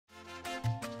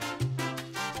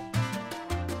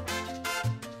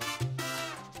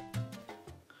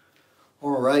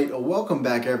Alright, welcome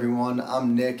back everyone.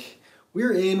 I'm Nick.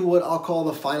 We're in what I'll call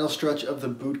the final stretch of the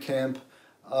bootcamp.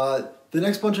 The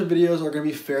next bunch of videos are going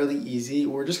to be fairly easy.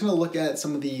 We're just going to look at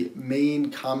some of the main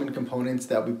common components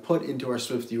that we put into our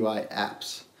SwiftUI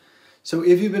apps. So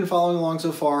if you've been following along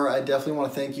so far, I definitely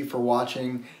want to thank you for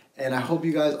watching, and I hope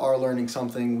you guys are learning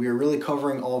something. We are really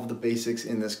covering all of the basics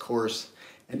in this course.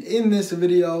 And in this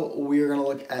video, we are going to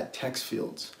look at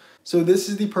TextFields. So this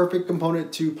is the perfect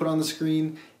component to put on the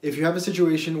screen if you have a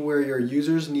situation where your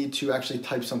users need to actually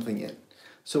type something in.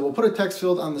 So we'll put a text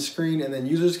field on the screen and then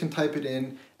users can type it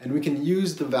in, and we can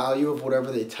use the value of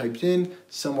whatever they typed in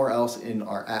somewhere else in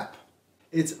our app.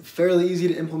 It's fairly easy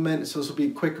to implement, so this will be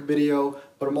a quick video,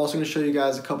 but I'm also going to show you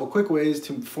guys a couple quick ways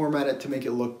to format it to make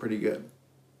it look pretty good.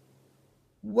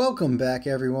 Welcome back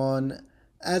everyone.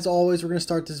 As always, we're going to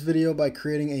start this video by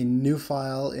creating a new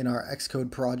file in our Xcode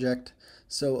project.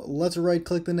 So let's right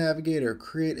click the navigator,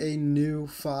 create a new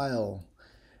file.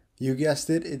 You guessed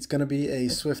it, it's going to be a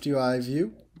SwiftUI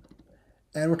view.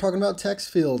 And we're talking about text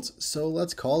fields, so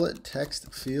let's call it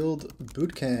TextField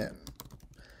Bootcamp.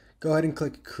 Go ahead and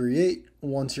click create.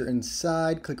 Once you're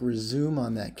inside, click resume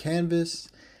on that canvas,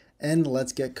 and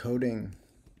let's get coding.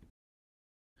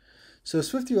 So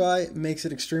SwiftUI makes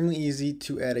it extremely easy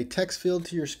to add a text field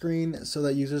to your screen so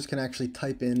that users can actually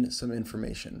type in some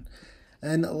information.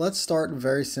 And let's start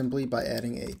very simply by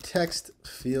adding a text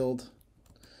field,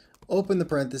 open the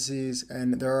parentheses,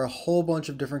 and there are a whole bunch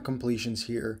of different completions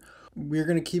here. We're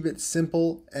going to keep it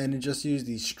simple and just use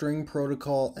the string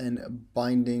protocol and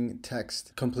binding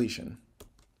text completion.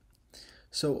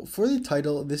 So for the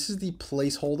title, this is the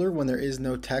placeholder when there is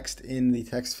no text in the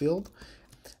text field.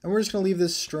 And we're just going to leave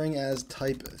this string as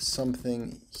type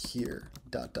something here, ...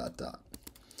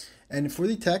 And for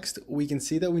the text, we can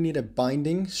see that we need a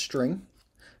binding string.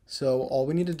 So all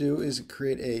we need to do is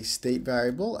create a state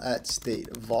variable at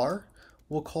state var.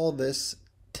 We'll call this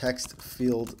text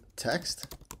field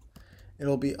text.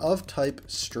 It'll be of type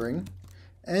string,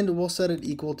 and we'll set it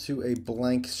equal to a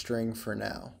blank string for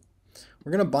now.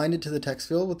 We're going to bind it to the text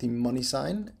field with the money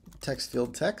sign, text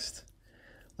field text.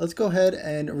 Let's go ahead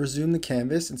and resume the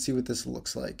canvas and see what this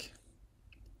looks like.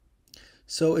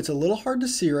 So it's a little hard to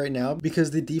see right now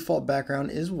because the default background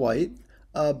is white.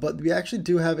 But we actually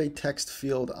do have a text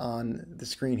field on the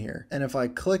screen here. And if I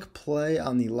click play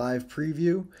on the live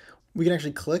preview, we can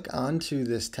actually click onto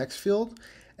this text field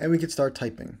and we can start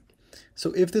typing.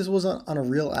 So if this was on a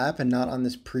real app and not on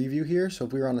this preview here, so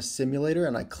if we were on a simulator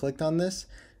and I clicked on this,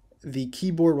 the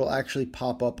keyboard will actually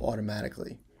pop up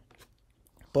automatically.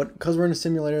 But because we're in a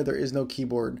simulator, there is no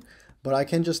keyboard, but I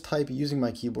can just type using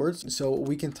my keyboards. So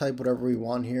we can type whatever we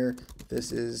want here.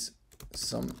 This is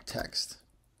some text.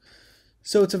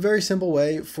 So it's a very simple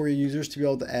way for your users to be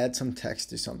able to add some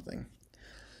text to something.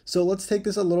 So let's take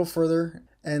this a little further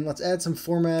and let's add some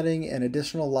formatting and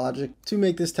additional logic to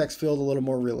make this text field a little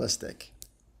more realistic.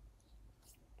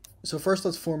 So first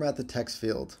let's format the text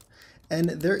field. And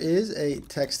there is a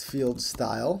text field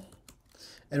style,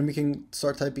 and we can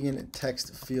start typing in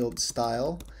text field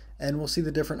style, and we'll see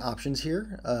the different options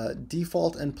here.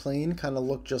 Default and plain kind of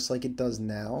look just like it does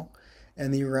now.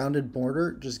 And the rounded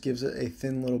border just gives it a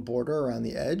thin little border around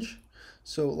the edge.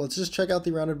 So let's just check out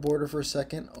the rounded border for a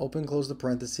second. Open, close the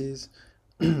parentheses.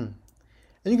 And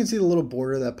you can see the little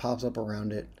border that pops up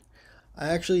around it. I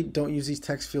actually don't use these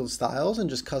text field styles and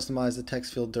just customize the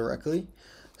text field directly.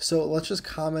 So let's just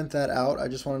comment that out. I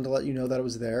just wanted to let you know that it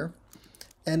was there.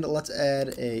 And let's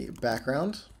add a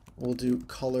background. We'll do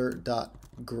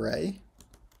color.gray.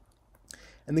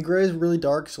 And the gray is really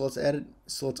dark, so let's add it.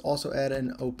 So let's also add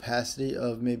an opacity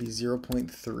of maybe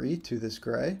 0.3 to this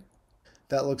gray.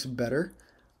 That looks better.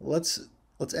 Let's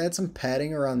add some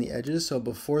padding around the edges. So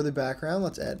before the background,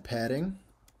 let's add padding.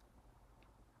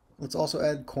 Let's also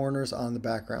add corners on the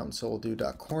background. So we'll do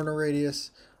 .corner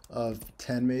radius of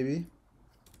 10 maybe.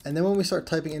 And then when we start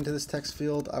typing into this text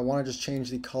field, I want to just change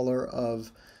the color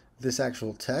of this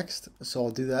actual text. So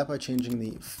I'll do that by changing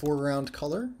the foreground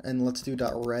color, and let's do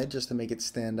 .red just to make it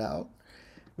stand out.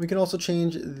 We can also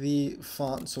change the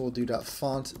font, so we'll do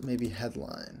 .font, maybe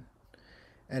headline.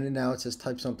 And now it says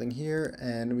type something here,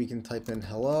 and we can type in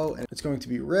hello, and it's going to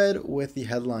be red with the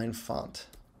headline font.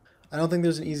 I don't think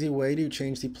there's an easy way to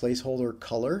change the placeholder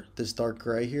color, this dark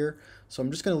gray here. So I'm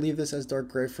just going to leave this as dark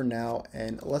gray for now,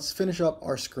 and let's finish up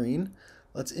our screen.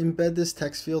 Let's embed this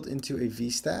text field into a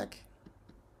VStack.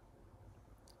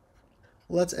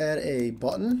 Let's add a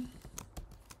button.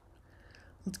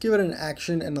 Let's give it an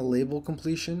action and a label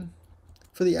completion.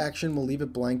 For the action, we'll leave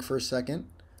it blank for a second.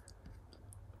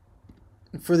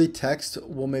 For the text,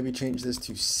 we'll maybe change this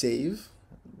to save,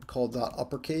 called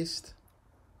 .uppercased.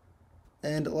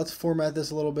 And let's format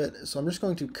this a little bit. So I'm just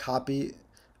going to copy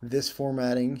this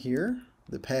formatting here,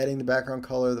 the padding, the background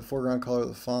color, the foreground color,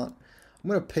 the font. I'm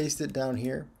going to paste it down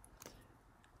here.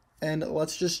 And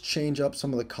let's just change up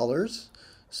some of the colors.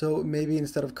 So maybe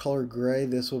instead of color gray,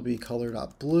 this will be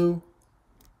color.blue.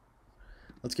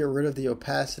 Let's get rid of the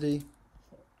opacity.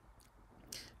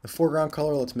 The foreground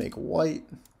color, let's make white.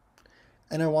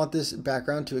 And I want this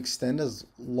background to extend as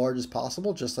large as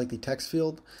possible, just like the text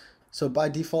field. So by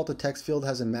default, the text field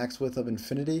has a max width of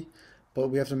infinity, but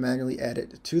we have to manually add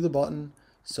it to the button.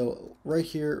 So right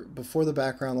here, before the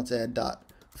background, let's add dot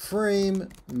frame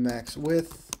max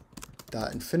width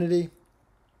dot infinity.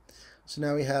 So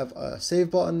now we have a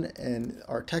save button and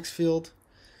our text field.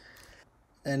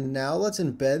 And now let's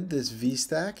embed this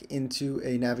VStack into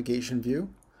a navigation view.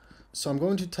 So I'm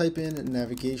going to type in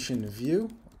navigation view,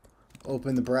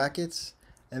 open the brackets,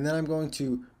 and then I'm going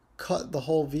to cut the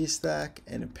whole VStack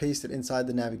and paste it inside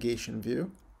the navigation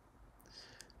view.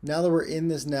 Now that we're in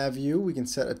this nav view, we can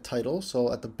set a title.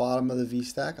 So at the bottom of the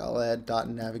VStack, I'll add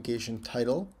 .navigation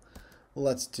title.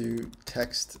 Let's do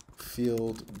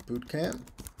TextField Bootcamp.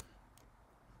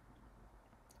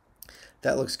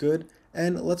 That looks good.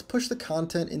 And let's push the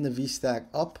content in the VStack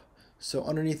up. So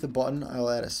underneath the button, I'll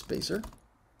add a spacer.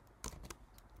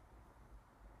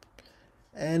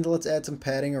 And let's add some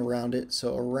padding around it.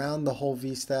 So around the whole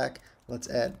VStack, let's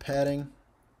add padding.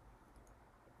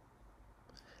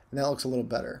 And that looks a little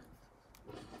better.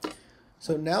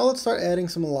 So now let's start adding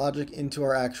some logic into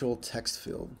our actual text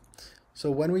field. So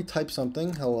when we type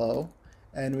something, hello,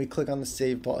 and we click on the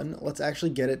save button, let's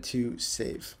actually get it to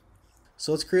save.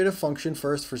 So let's create a function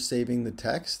first for saving the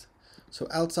text. So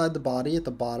outside the body at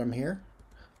the bottom here,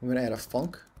 I'm going to add a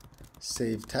func,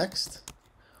 save text,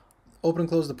 open and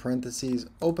close the parentheses,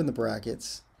 open the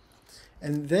brackets.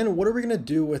 And then what are we going to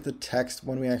do with the text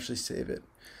when we actually save it?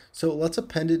 So let's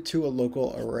append it to a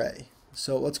local array.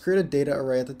 So let's create a data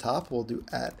array at the top. We'll do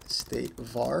 @state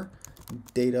var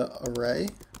data array.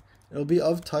 It'll be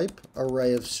of type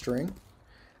array of string.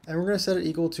 And we're going to set it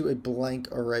equal to a blank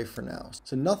array for now.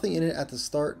 So nothing in it at the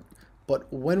start, but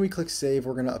when we click save,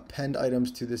 we're going to append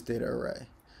items to this data array.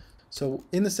 So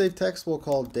in the save text, we'll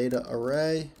call data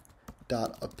array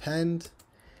dot append.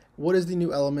 What is the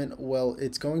new element? Well,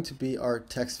 it's going to be our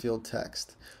text field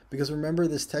text. Because remember,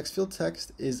 this text field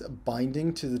text is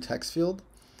binding to the text field.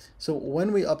 So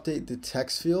when we update the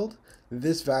text field,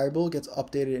 this variable gets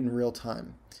updated in real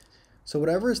time. So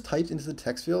whatever is typed into the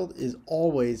text field is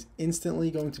always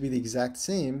instantly going to be the exact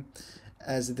same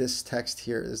as this text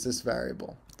here, as this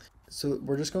variable. So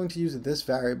we're just going to use this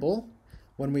variable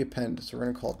when we append. So we're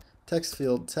going to call text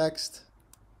field text,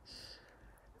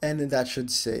 and then that should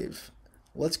save.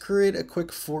 Let's create a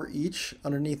quick for each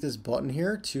underneath this button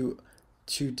here to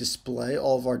display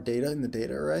all of our data in the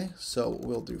data array. So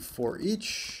we'll do for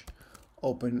each,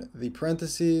 open the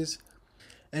parentheses,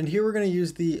 and here we're going to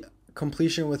use the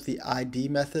completion with the ID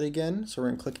method again. So we're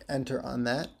going to click enter on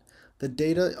that. The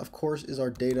data, of course, is our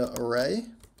data array.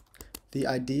 The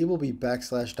ID will be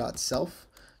 \self,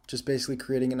 just basically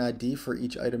creating an ID for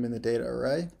each item in the data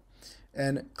array.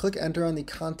 And click enter on the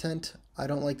content. I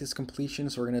don't like this completion,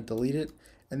 so we're going to delete it.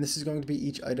 And this is going to be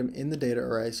each item in the data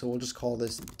array, so we'll just call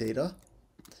this data.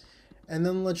 And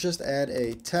then let's just add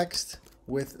a text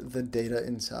with the data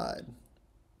inside.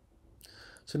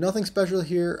 So nothing special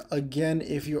here. Again,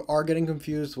 if you are getting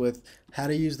confused with how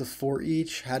to use the for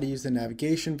each, how to use the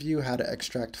navigation view, how to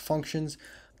extract functions,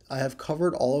 I have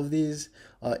covered all of these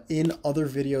in other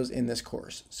videos in this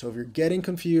course. So if you're getting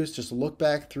confused, just look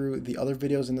back through the other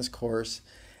videos in this course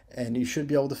and you should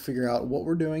be able to figure out what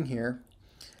we're doing here.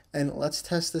 And let's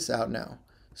test this out now.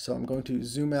 So I'm going to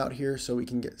zoom out here so we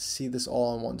can see this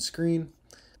all on one screen.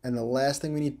 And the last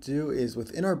thing we need to do is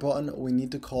within our button, we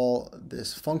need to call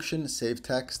this function save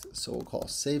text. So we'll call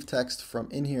save text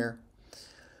from in here.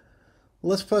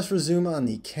 Let's press resume on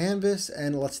the canvas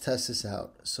and let's test this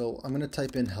out. So I'm going to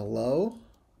type in hello.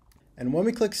 And when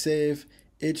we click save,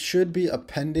 it should be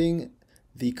appending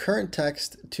the current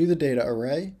text to the data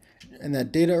array. And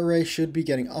that data array should be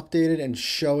getting updated and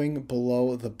showing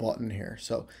below the button here.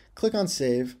 So click on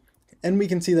save. And we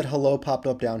can see that hello popped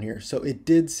up down here. So it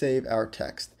did save our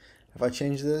text. If I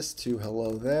change this to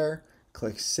hello there,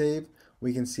 click save,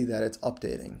 we can see that it's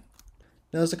updating.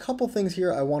 Now there's a couple things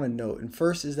here I want to note. And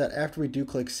first is that after we do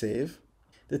click save,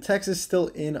 the text is still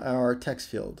in our text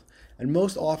field. And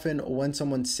most often when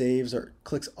someone saves or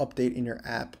clicks update in your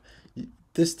app,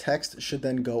 this text should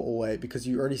then go away because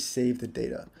you already saved the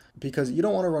data. Because you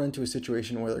don't want to run into a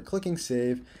situation where they're clicking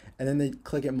save and then they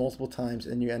click it multiple times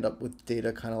and you end up with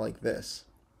data kind of like this.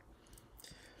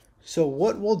 So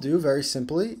what we'll do very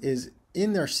simply is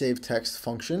in our save text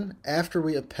function, after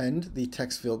we append the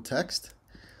text field text,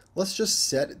 let's just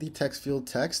set the text field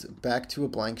text back to a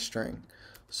blank string.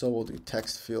 So we'll do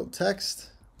text field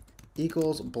text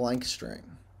equals blank string.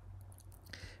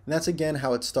 And that's again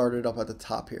how it started up at the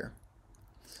top here.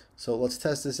 So let's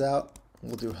test this out.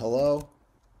 We'll do hello,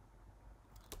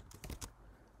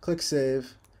 click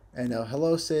save, and now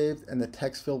hello saved, and the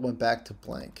text field went back to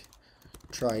blank.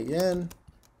 Try again,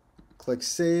 click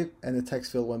save, and the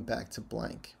text field went back to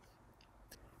blank.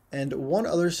 And one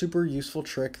other super useful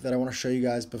trick that I want to show you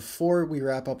guys before we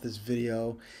wrap up this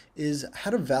video is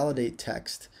how to validate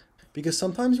text. Because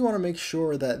sometimes you want to make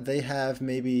sure that they have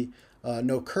maybe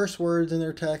no curse words in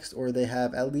their text, or they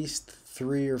have at least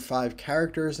 3 or 5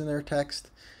 characters in their text.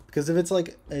 Because if it's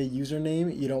like a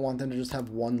username, you don't want them to just have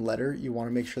one letter. You want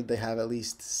to make sure they have at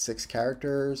least 6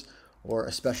 characters or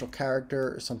a special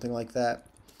character or something like that.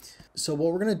 So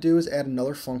what we're going to do is add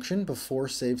another function before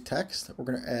save text. We're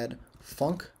going to add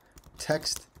func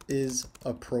text is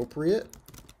appropriate.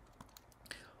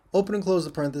 Open and close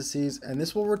the parentheses, and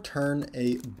this will return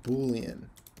a Boolean.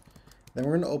 Then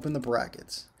we're going to open the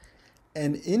brackets.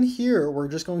 And in here, we're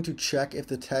just going to check if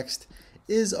the text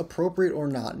is appropriate or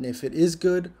not. And if it is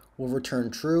good, we'll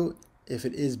return true. If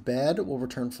it is bad, we'll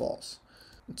return false.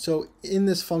 So in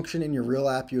this function in your real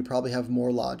app, you would probably have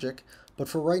more logic. But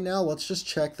for right now, let's just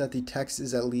check that the text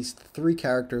is at least 3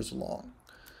 characters long.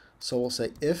 So we'll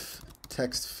say if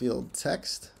text field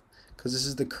text, because this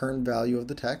is the current value of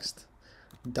the text,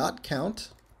 dot count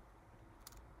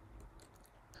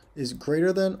is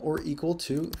greater than or equal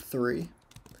to 3.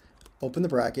 Open the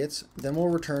brackets, then we'll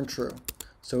return true.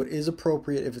 So it is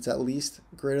appropriate if it's at least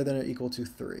greater than or equal to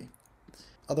 3.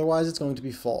 Otherwise, it's going to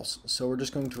be false. So we're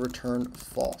just going to return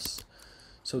false.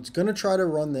 So it's going to try to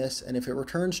run this, and if it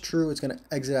returns true, it's going to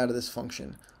exit out of this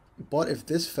function. But if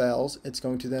this fails, it's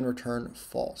going to then return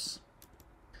false.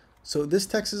 So this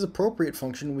text is appropriate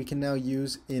function we can now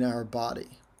use in our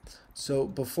body. So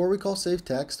before we call save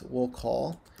text, we'll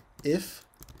call if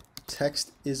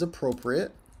text is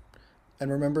appropriate. And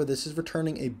remember, this is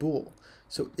returning a bool.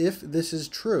 So if this is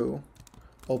true,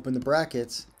 open the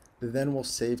brackets, then we'll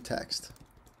save text.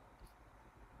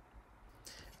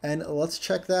 And let's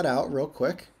check that out real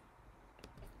quick.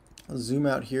 I'll zoom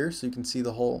out here so you can see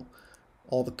all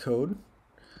the code.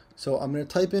 So I'm going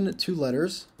to type in 2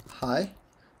 letters, hi,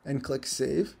 and click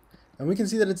save. And we can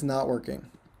see that it's not working.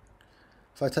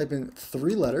 If I type in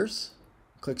 3 letters,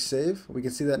 click save, we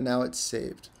can see that now it's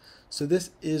saved. So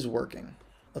this is working.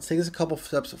 Let's take this a couple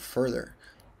steps further.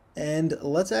 And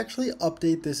let's actually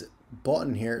update this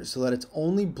button here so that it's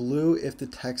only blue if the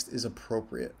text is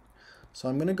appropriate. So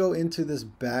I'm going to go into this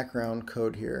background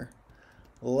code here.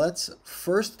 Let's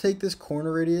first take this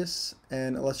corner radius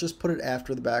and let's just put it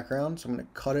after the background. So I'm going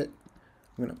to cut it.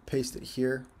 I'm going to paste it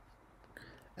here.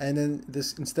 And then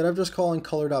this, instead of just calling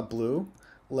color.blue,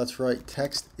 let's write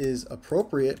text is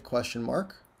appropriate question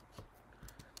mark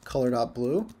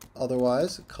color.blue,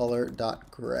 otherwise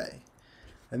color.gray.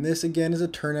 And this again is a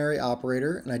ternary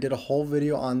operator, and I did a whole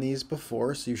video on these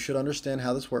before, so you should understand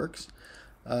how this works.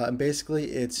 And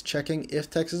basically it's checking if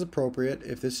text is appropriate.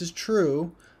 If this is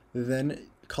true, then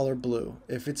color blue.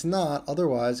 If it's not,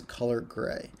 otherwise color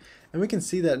gray. And we can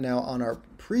see that now on our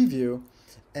preview,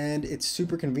 and it's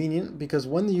super convenient because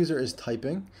when the user is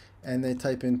typing and they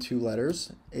type in 2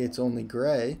 letters, it's only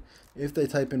gray. If they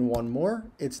type in 1 more,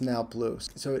 it's now blue.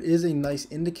 So it is a nice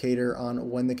indicator on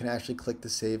when they can actually click the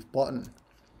save button.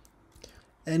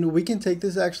 And we can take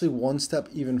this actually one step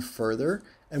even further,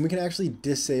 and we can actually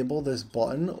disable this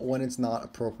button when it's not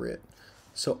appropriate.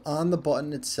 So on the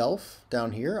button itself,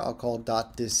 down here, I'll call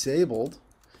 .disabled,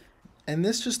 and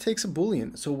this just takes a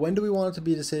Boolean. So when do we want it to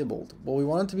be disabled? Well, we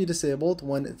want it to be disabled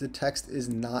when the text is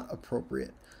not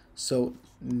appropriate. So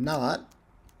not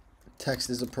text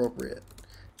is appropriate.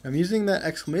 I'm using that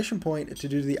exclamation point to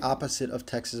do the opposite of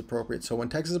text is appropriate. So when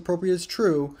text is appropriate is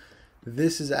true,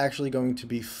 this is actually going to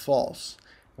be false.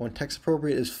 When text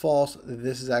appropriate is false,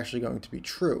 this is actually going to be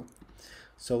true.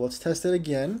 So let's test it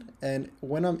again. And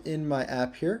when I'm in my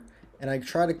app here and I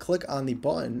try to click on the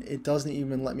button, it doesn't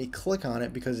even let me click on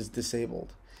it because it's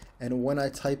disabled. And when I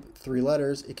type 3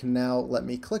 letters, it can now let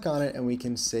me click on it and we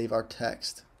can save our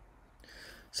text.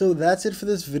 So that's it for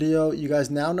this video. You guys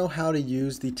now know how to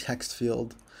use the text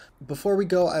field. Before we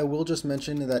go, I will just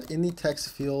mention that in the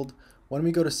text field, when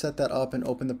we go to set that up and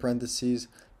open the parentheses,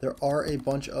 there are a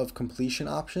bunch of completion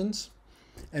options.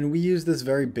 And we use this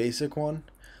very basic one.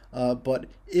 But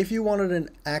if you wanted an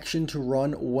action to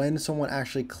run when someone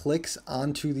actually clicks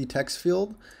onto the text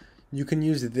field, you can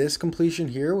use this completion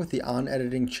here with the on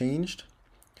editing changed.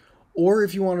 Or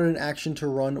if you wanted an action to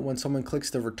run when someone clicks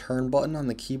the return button on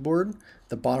the keyboard,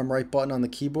 the bottom right button on the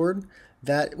keyboard,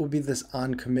 that will be this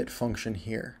onCommit function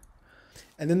here.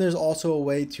 And then there's also a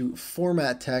way to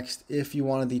format text if you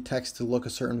wanted the text to look a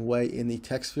certain way in the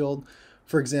text field.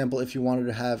 For example, if you wanted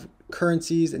to have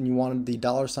currencies and you wanted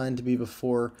the $sign to be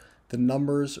before the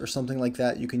numbers or something like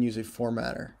that, you can use a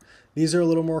formatter. These are a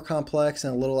little more complex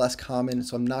and a little less common,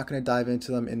 so I'm not going to dive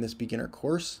into them in this beginner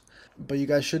course, but you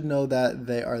guys should know that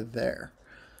they are there.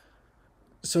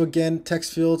 So again,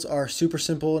 text fields are super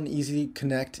simple and easy to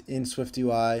connect in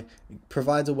SwiftUI. It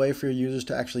provides a way for your users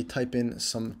to actually type in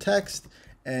some text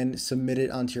and submit it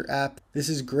onto your app. This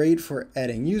is great for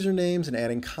adding usernames and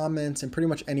adding comments and pretty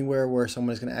much anywhere where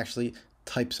someone is going to actually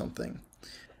type something.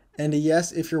 And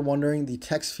yes, if you're wondering, the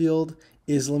text field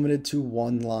is limited to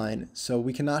one line. So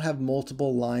we cannot have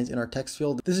multiple lines in our text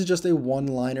field. This is just a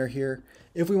one-liner here.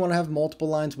 If we want to have multiple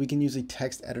lines, we can use a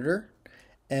text editor.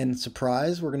 And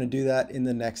surprise, we're going to do that in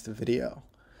the next video.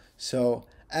 So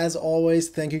as always,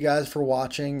 thank you guys for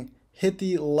watching. Hit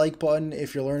the like button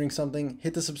if you're learning something.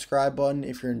 Hit the subscribe button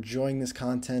if you're enjoying this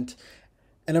content.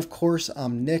 And of course,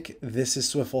 I'm Nick. This is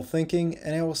Swiftful Thinking,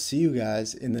 and I will see you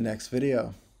guys in the next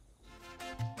video.